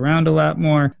going to be around a lot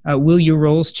more. Will your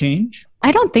roles change?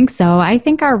 I don't think so. I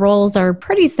think our roles are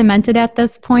pretty cemented at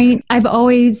this point. I've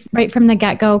always, right from the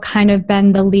get-go, kind of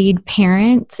been the lead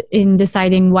parent in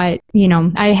deciding what,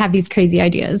 I have these crazy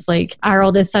ideas. Like our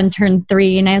oldest son turned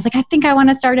 3 and I was like, I think I want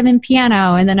to start him in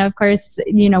piano. And then of course,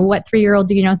 what 3-year-old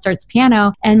do you know starts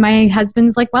piano? And my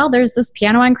husband's like, well, there's this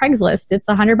piano on Craigslist. It's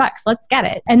 $100. Let's get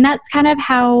it. And that's kind of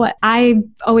how I've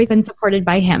always been supported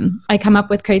by him. I come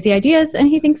up with crazy ideas and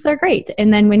he thinks they're great.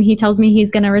 And then when he tells me he's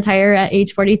going to retire at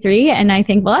age 43 and I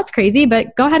think, well, that's crazy,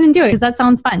 but go ahead and do it because that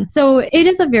sounds fun. So it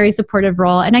is a very supportive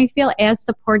role. And I feel as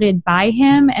supported by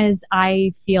him as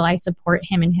I feel I support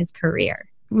him in his career.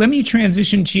 Let me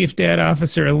transition, Chief Dad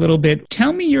Officer, a little bit.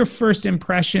 Tell me your first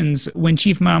impressions when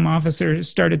Chief Mom Officer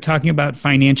started talking about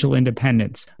financial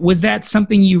independence. Was that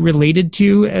something you related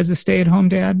to as a stay-at-home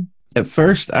dad? At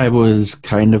first, I was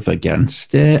kind of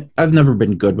against it. I've never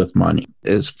been good with money,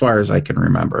 as far as I can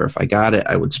remember. If I got it,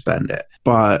 I would spend it.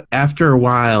 But after a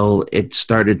while, it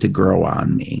started to grow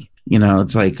on me.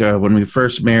 It's like when we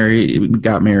first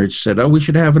got married, she said, we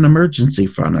should have an emergency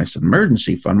fund. I said,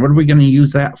 emergency fund? What are we going to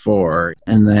use that for?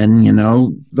 And then,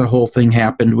 the whole thing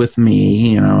happened with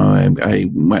me. I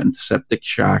went into septic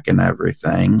shock and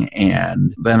everything.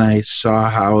 And then I saw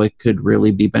how it could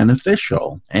really be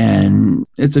beneficial. And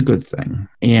it's a good thing.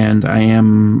 And I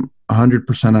am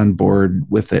 100% on board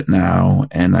with it now.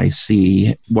 And I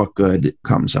see what good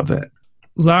comes of it.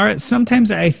 Laura, sometimes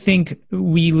I think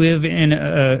we live in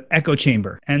an echo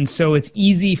chamber. And so it's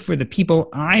easy for the people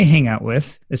I hang out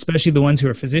with, especially the ones who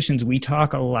are physicians. We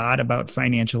talk a lot about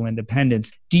financial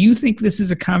independence. Do you think this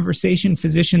is a conversation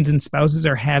physicians and spouses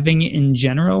are having in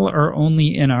general or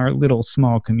only in our little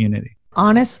small community?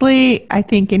 Honestly, I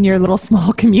think in your little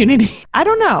small community, I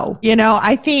don't know.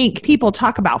 I think people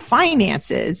talk about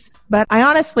finances, but I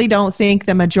honestly don't think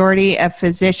the majority of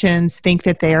physicians think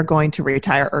that they are going to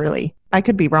retire early. I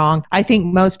could be wrong. I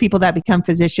think most people that become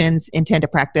physicians intend to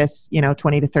practice,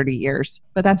 20 to 30 years,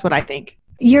 but that's what I think.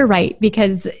 You're right,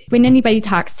 because when anybody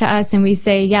talks to us and we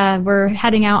say, yeah, we're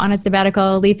heading out on a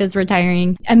sabbatical, Leaf is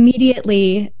retiring,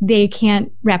 immediately they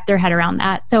can't wrap their head around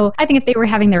that. So I think if they were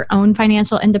having their own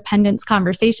financial independence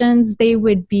conversations, they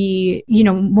would be,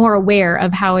 more aware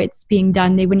of how it's being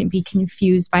done. They wouldn't be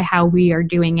confused by how we are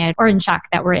doing it or in shock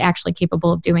that we're actually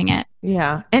capable of doing it.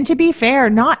 Yeah. And to be fair,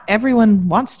 not everyone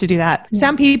wants to do that. Yeah.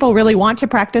 Some people really want to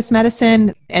practice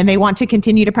medicine and they want to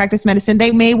continue to practice medicine.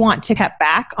 They may want to cut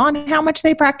back on how much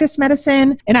they practice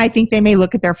medicine. And I think they may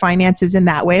look at their finances in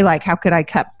that way, like, how could I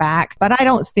cut back? But I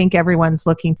don't think everyone's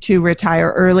looking to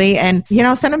retire early. And,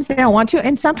 sometimes they don't want to.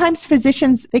 And sometimes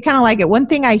physicians, they kind of like it. One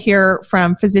thing I hear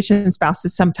from physician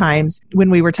spouses sometimes when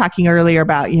we were talking earlier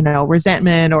about,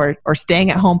 resentment or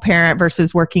staying at home parent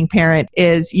versus working parent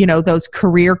is, those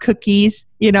career cookies.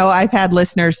 I've had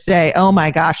listeners say, oh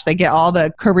my gosh, they get all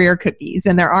the career cookies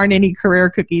and there aren't any career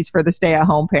cookies for the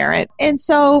stay-at-home parent. And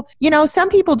so, some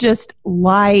people just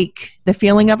like the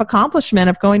feeling of accomplishment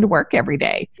of going to work every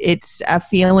day. It's a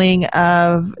feeling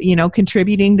of,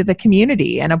 contributing to the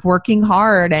community and of working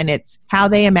hard, and it's how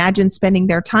they imagine spending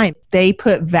their time. They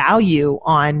put value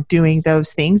on doing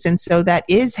those things, and so that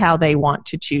is how they want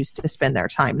to choose to spend their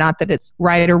time. Not that it's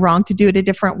right or wrong to do it a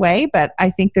different way, but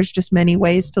I think there's just many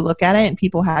ways to look at it, and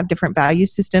people have different value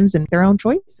systems and their own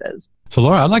choices. So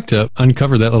Laura, I'd like to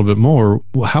uncover that a little bit more.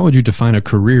 How would you define a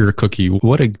career cookie?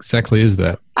 What exactly is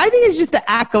that? I think it's just the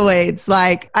accolades.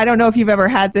 Like, I don't know if you've ever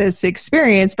had this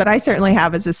experience, but I certainly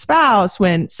have as a spouse.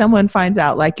 When someone finds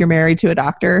out like you're married to a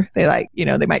doctor, they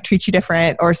they might treat you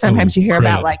different. Or sometimes you hear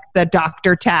about like the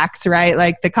doctor tax, right?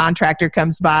 Like the contractor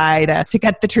comes by to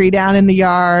cut the tree down in the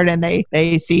yard and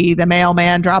they see the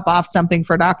mailman drop off something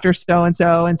for Dr.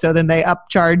 So-and-so. And so then they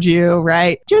upcharge you,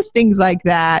 right? Just things like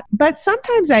that. But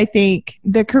sometimes I think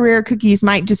the career cookies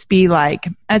might just be like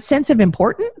a sense of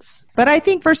importance. But I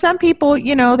think for some people,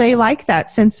 they like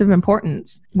that sense of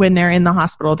importance when they're in the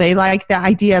hospital. They like the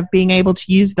idea of being able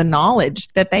to use the knowledge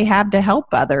that they have to help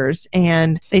others.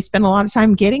 And they spend a lot of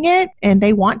time getting it and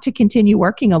they want to continue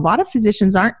working. A lot of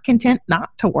physicians aren't content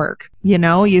not to work. You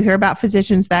hear about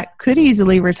physicians that could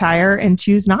easily retire and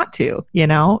choose not to,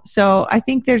 So I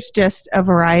think there's just a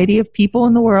variety of people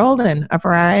in the world and a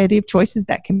variety of choices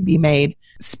that can be made.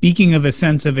 Speaking of a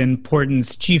sense of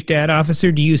importance, Chief Dad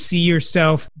Officer, do you see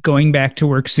yourself going back to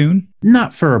work soon?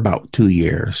 Not for about 2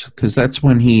 years, because that's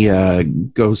when he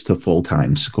goes to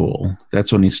full-time school.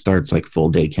 That's when he starts like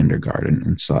full-day kindergarten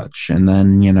and such. And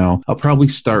then, I'll probably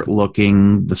start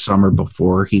looking the summer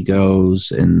before he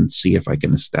goes and see if I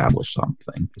can establish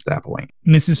something at that point.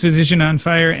 Mrs. Physician on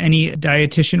Fire, any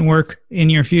dietitian work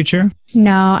in your future?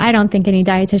 No, I don't think any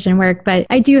dietitian work, but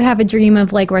I do have a dream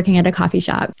of like working at a coffee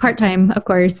shop, part-time, of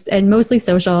course, and mostly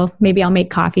social. Maybe I'll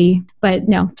make coffee, but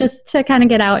no, just to kind of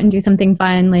get out and do something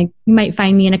fun. Like you might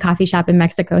find me in a coffee shop in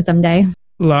Mexico someday.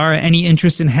 Laura, any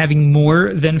interest in having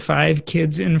more than 5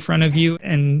 kids in front of you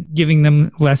and giving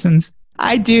them lessons?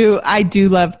 I do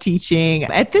love teaching.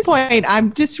 At this point,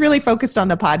 I'm just really focused on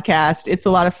the podcast. It's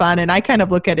a lot of fun, and I kind of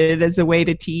look at it as a way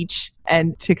to teach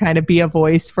and to kind of be a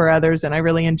voice for others, and I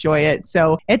really enjoy it.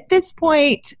 So at this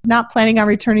point, not planning on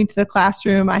returning to the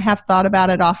classroom. I have thought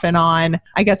about it off and on.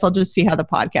 I guess I'll just see how the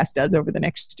podcast does over the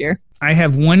next year. I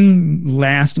have one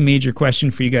last major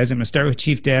question for you guys. I'm going to start with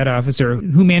Chief Dad Officer.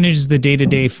 Who manages the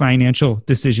day-to-day financial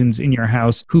decisions in your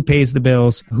house? Who pays the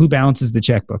bills? Who balances the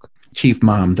checkbook? Chief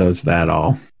Mom does that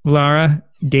all. Laura,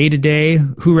 day-to-day,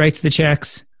 who writes the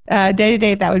checks?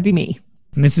 Day-to-day, that would be me.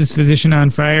 Mrs. Physician on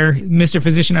Fire. Mr.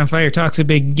 Physician on Fire talks a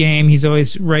big game. He's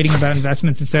always writing about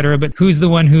investments, etc. But who's the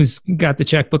one who's got the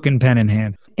checkbook and pen in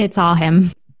hand? It's all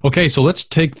him. Okay, so let's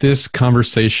take this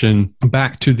conversation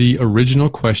back to the original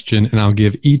question, and I'll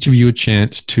give each of you a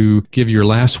chance to give your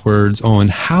last words on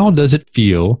how does it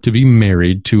feel to be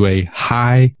married to a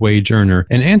high wage earner,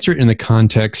 and answer it in the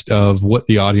context of what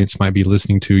the audience might be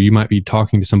listening to. You might be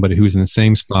talking to somebody who's in the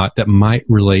same spot that might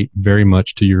relate very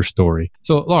much to your story.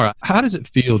 So Laura, how does it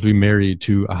feel to be married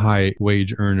to a high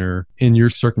wage earner in your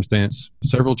circumstance?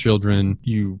 Several children,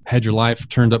 you had your life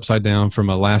turned upside down from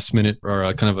a last minute or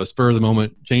a kind of a spur of the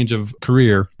moment change of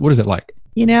career. What is it like?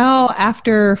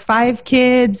 After 5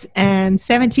 kids and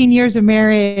 17 years of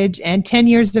marriage and 10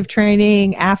 years of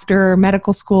training after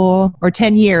medical school, or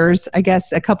 10 years, I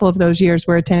guess a couple of those years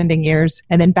were attending years,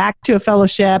 and then back to a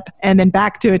fellowship and then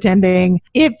back to attending,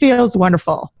 it feels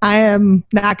wonderful. I am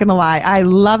not going to lie. I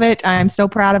love it. I'm so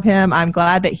proud of him. I'm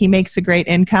glad that he makes a great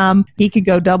income. He could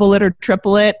go double it or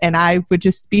triple it, and I would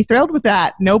just be thrilled with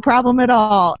that. No problem at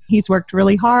all. He's worked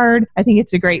really hard. I think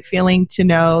it's a great feeling to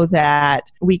know that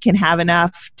we can have enough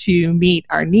enough to meet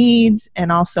our needs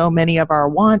and also many of our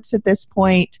wants at this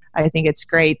point. I think it's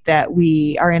great that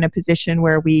we are in a position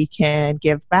where we can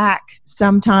give back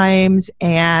sometimes.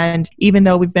 And even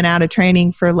though we've been out of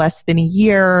training for less than a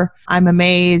year, I'm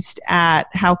amazed at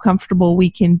how comfortable we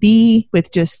can be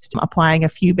with just applying a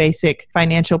few basic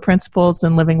financial principles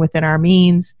and living within our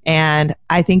means. And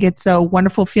I think it's a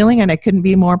wonderful feeling, and I couldn't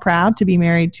be more proud to be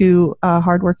married to a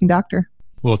hardworking doctor.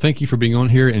 Well, thank you for being on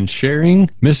here and sharing.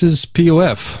 Mrs.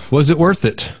 POF, was it worth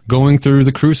it going through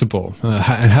the crucible?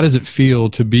 How does it feel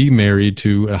to be married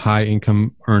to a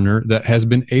high-income earner that has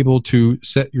been able to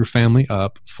set your family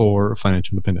up for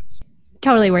financial independence?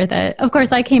 Totally worth it. Of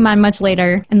course, I came on much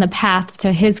later in the path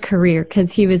to his career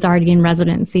because he was already in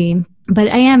residency. But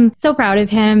I am so proud of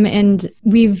him, and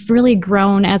we've really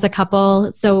grown as a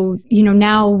couple. So,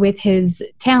 now with his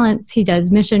talents, he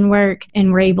does mission work,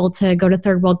 and we're able to go to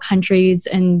third world countries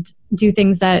and do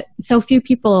things that so few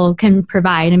people can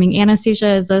provide. I mean,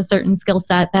 anesthesia is a certain skill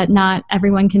set that not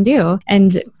everyone can do.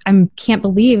 And I can't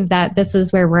believe that this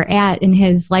is where we're at in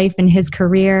his life and his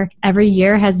career. Every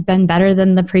year has been better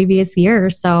than the previous year.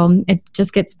 So it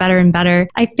just gets better and better.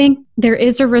 I think there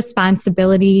is a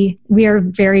responsibility. We are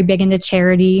very big into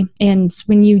charity. And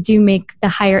when you do make the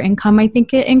higher income, I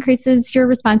think it increases your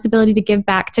responsibility to give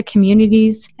back to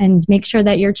communities and make sure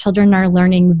that your children are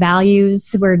learning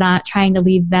values. We're not trying to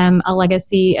leave them a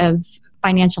legacy of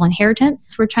financial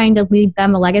inheritance. We're trying to leave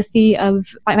them a legacy of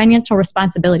financial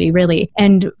responsibility, really,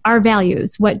 and our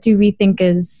values. What do we think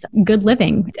is good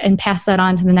living, and pass that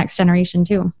on to the next generation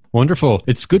too. Wonderful.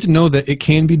 It's good to know that it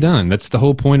can be done. That's the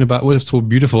whole point about what's so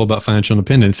beautiful about financial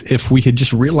independence. If we had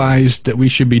just realized that we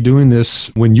should be doing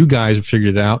this when you guys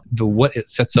figured it out, what it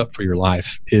sets up for your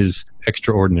life is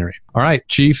extraordinary. All right,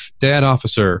 Chief Dad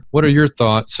Officer, what are your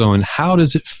thoughts on how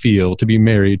does it feel to be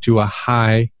married to a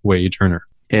high wage earner?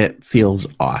 It feels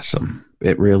awesome.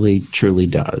 It really, truly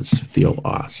does feel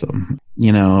awesome.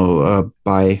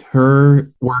 By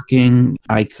her working,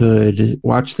 I could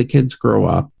watch the kids grow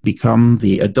up, become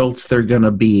the adults they're going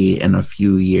to be in a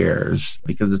few years,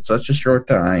 because it's such a short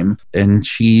time. And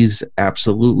she's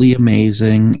absolutely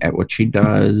amazing at what she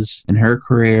does in her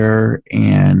career,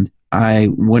 and I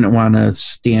wouldn't want to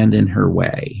stand in her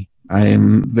way.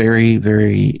 I'm very,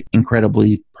 very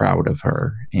incredibly proud of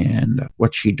her and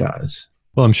what she does.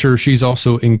 Well, I'm sure she's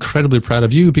also incredibly proud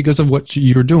of you because of what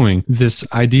you're doing. This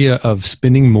idea of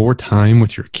spending more time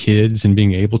with your kids and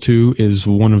being able to is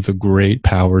one of the great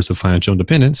powers of financial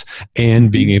independence,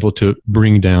 and being able to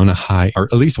bring down a high, or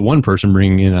at least one person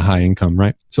bringing in a high income,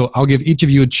 right? So I'll give each of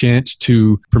you a chance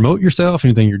to promote yourself,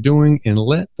 anything you're doing, and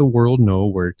let the world know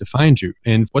where to find you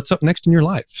and what's up next in your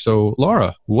life. So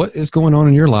Laura, what is going on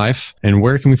in your life and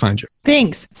where can we find you?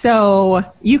 Thanks. So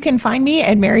you can find me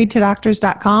at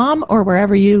marriedtodoctors.com or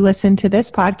wherever you listen to this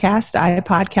podcast. I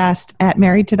podcast at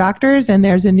Married to Doctors, and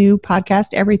there's a new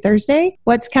podcast every Thursday.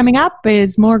 What's coming up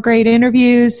is more great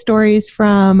interviews, stories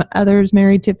from others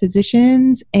married to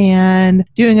physicians, and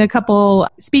doing a couple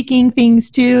speaking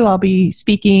things too. I'll be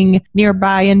speaking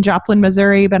nearby in Joplin,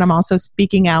 Missouri, but I'm also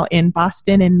speaking out in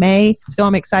Boston in May. So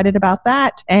I'm excited about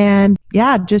that. And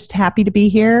yeah, just happy to be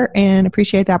here and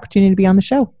appreciate the opportunity to be on the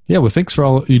show. Yeah, well, thanks for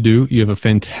all you do. You have a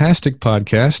fantastic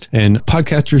podcast, and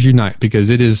Podcasters Unite, because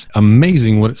it is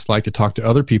amazing what it's like to talk to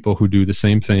other people who do the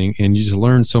same thing, and you just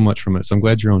learn so much from it. So I'm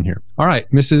glad you're on here. All right,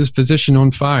 Mrs. Physician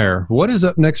on Fire, what is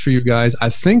up next for you guys? I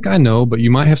think I know, but you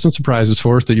might have some surprises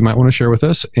for us that you might want to share with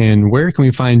us. And where can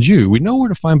we find you? We know where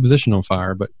to find Physician on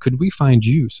Fire, but could we find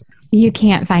you somewhere? You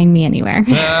can't find me anywhere.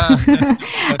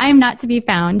 I'm not to be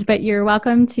found, but you're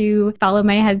welcome to follow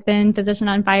my husband, Physician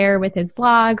on Fire, with his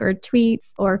blog or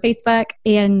tweets or Facebook.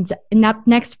 And up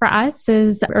next for us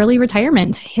is early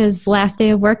retirement. His last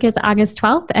day of work is August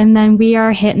 12th, and then we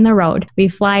are hitting the road. We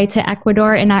fly to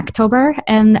Ecuador in October,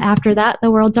 and after that,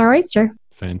 the world's our oyster.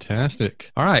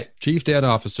 Fantastic. All right, Chief Dad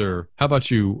Officer, how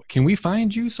about you? Can we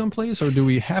find you someplace, or do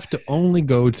we have to only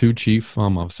go to Chief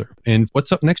Mom Officer? And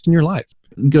what's up next in your life?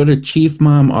 Go to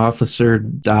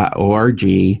chiefmomofficer.org.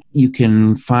 You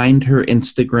can find her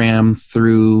Instagram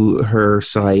through her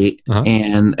site,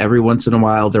 and every once in a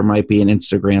while there might be an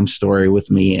Instagram story with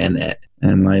me in it.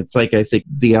 And it's like, I think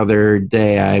the other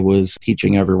day I was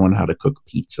teaching everyone how to cook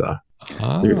pizza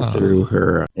through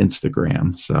her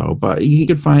Instagram. So, but you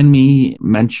can find me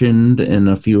mentioned in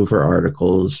a few of her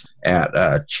articles at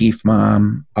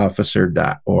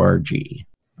chiefmomofficer.org.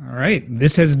 All right.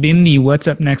 This has been the What's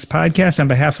Up Next podcast. On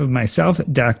behalf of myself,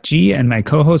 Doc G, and my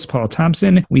co-host, Paul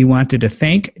Thompson, we wanted to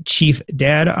thank Chief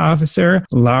Dad Officer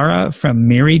Laura from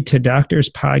Married to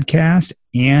Doctors podcast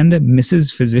and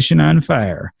Mrs. Physician on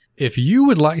Fire. If you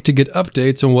would like to get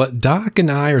updates on what Doc and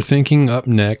I are thinking up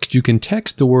next, you can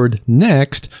text the word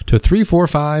NEXT to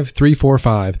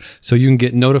 345-345 so you can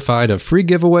get notified of free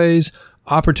giveaways,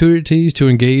 opportunities to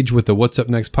engage with the What's Up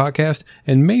Next podcast,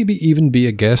 and maybe even be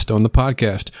a guest on the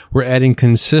podcast. We're adding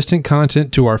consistent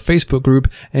content to our Facebook group,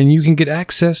 and you can get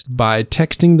access by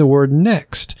texting the word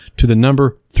NEXT to the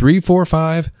number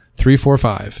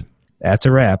 345-345. That's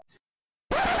a wrap.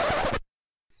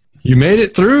 You made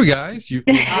it through, guys. You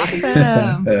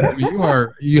Awesome.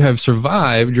 you have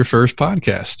survived your first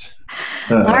podcast.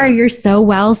 Laura, you're so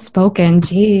well spoken.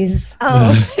 Jeez.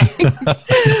 Oh,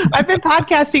 I've been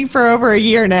podcasting for over a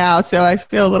year now, so I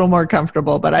feel a little more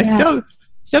comfortable, but I still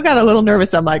got a little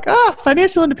nervous. I'm like,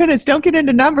 financial independence, don't get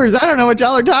into numbers. I don't know what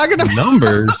y'all are talking about.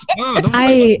 Numbers? Oh, don't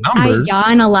I numbers.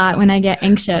 yawn a lot when I get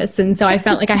anxious, and so I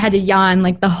felt like I had to yawn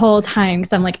like the whole time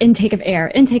because I'm like, intake of air.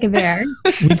 We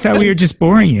thought we were just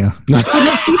boring you. And the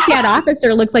TPAD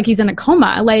officer looks like he's in a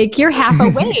coma. Like, you're half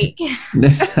awake.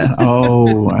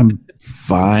 Oh, I'm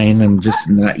fine. I'm just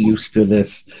not used to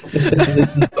this.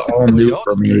 It's all new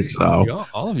for me. So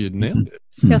All of you nailed it.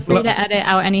 Feel free to edit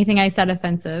out anything I said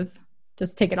offensive.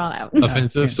 Just take it all out.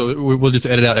 Offensive? So we'll just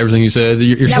edit out everything you said.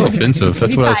 You're so offensive.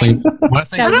 That's what I was thinking.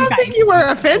 I don't think you were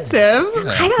offensive.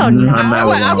 I don't know.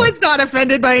 I was not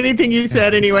offended by anything you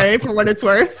said anyway, for what it's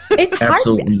worth. It's hard.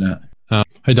 absolutely not.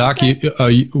 Hey, Doc,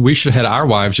 we should have had our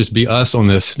wives just be us on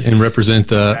this and represent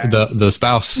the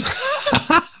spouse.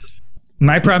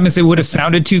 My problem is it would have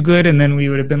sounded too good, and then we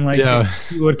would have been like,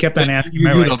 we would have kept on asking.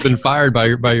 You would have been fired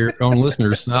by your own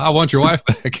listeners. I want your wife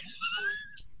back.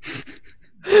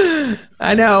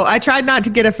 I know. I tried not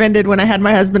to get offended when I had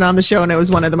my husband on the show, and it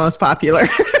was one of the most popular.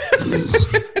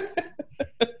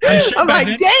 I'm like,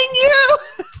 dang you!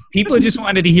 People just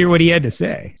wanted to hear what he had to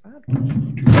say.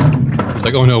 It's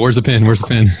like, oh no, where's the pen? Where's the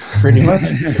pen? Pretty much.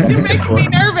 You're making me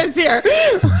nervous here.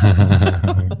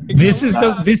 This is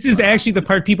actually the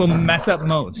part people mess up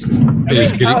most.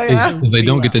 Is they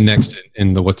don't get the next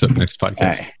in the What's Up Next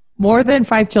podcast. More than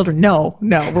 5 children. No,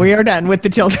 we are done with the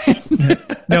children.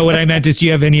 No, what I meant is, do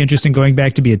you have any interest in going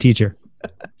back to be a teacher?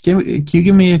 Can you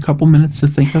give me a couple minutes to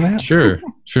think of that? Sure.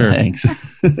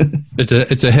 Thanks.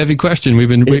 It's a heavy question. We've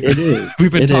been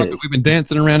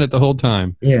dancing around it the whole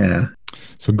time. Yeah.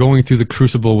 So going through the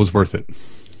crucible was worth it.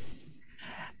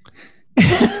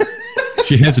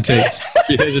 She hesitates.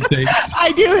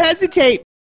 I do hesitate.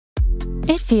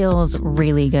 It feels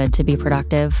really good to be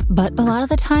productive, but a lot of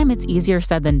the time it's easier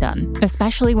said than done,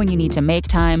 especially when you need to make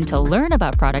time to learn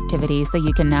about productivity so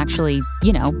you can actually,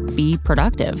 be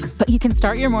productive. But you can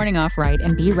start your morning off right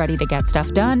and be ready to get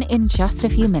stuff done in just a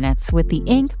few minutes with the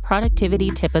Inc. Productivity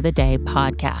Tip of the Day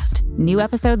podcast. New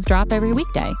episodes drop every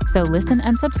weekday, so listen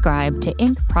and subscribe to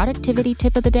Inc. Productivity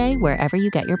Tip of the Day wherever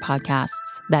you get your podcasts.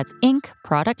 That's Inc.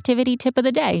 Productivity Tip of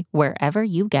the Day wherever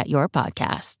you get your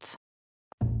podcasts.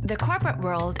 The corporate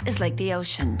world is like the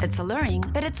ocean. It's alluring,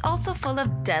 but it's also full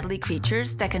of deadly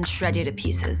creatures that can shred you to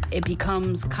pieces. It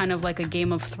becomes kind of like a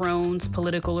Game of Thrones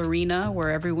political arena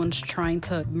where everyone's trying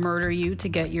to murder you to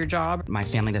get your job. My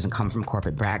family doesn't come from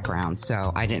corporate background,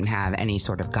 so I didn't have any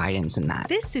sort of guidance in that.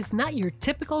 This is not your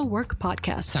typical work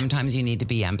podcast. Sometimes you need to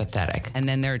be empathetic. And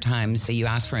then there are times that you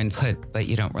ask for input, but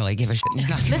you don't really give a shit.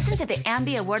 Listen to the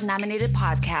Ambie Award-nominated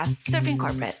podcast, Surfing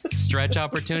Corporate. Stretch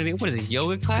opportunity? What is this,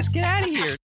 yoga class? Get out of here.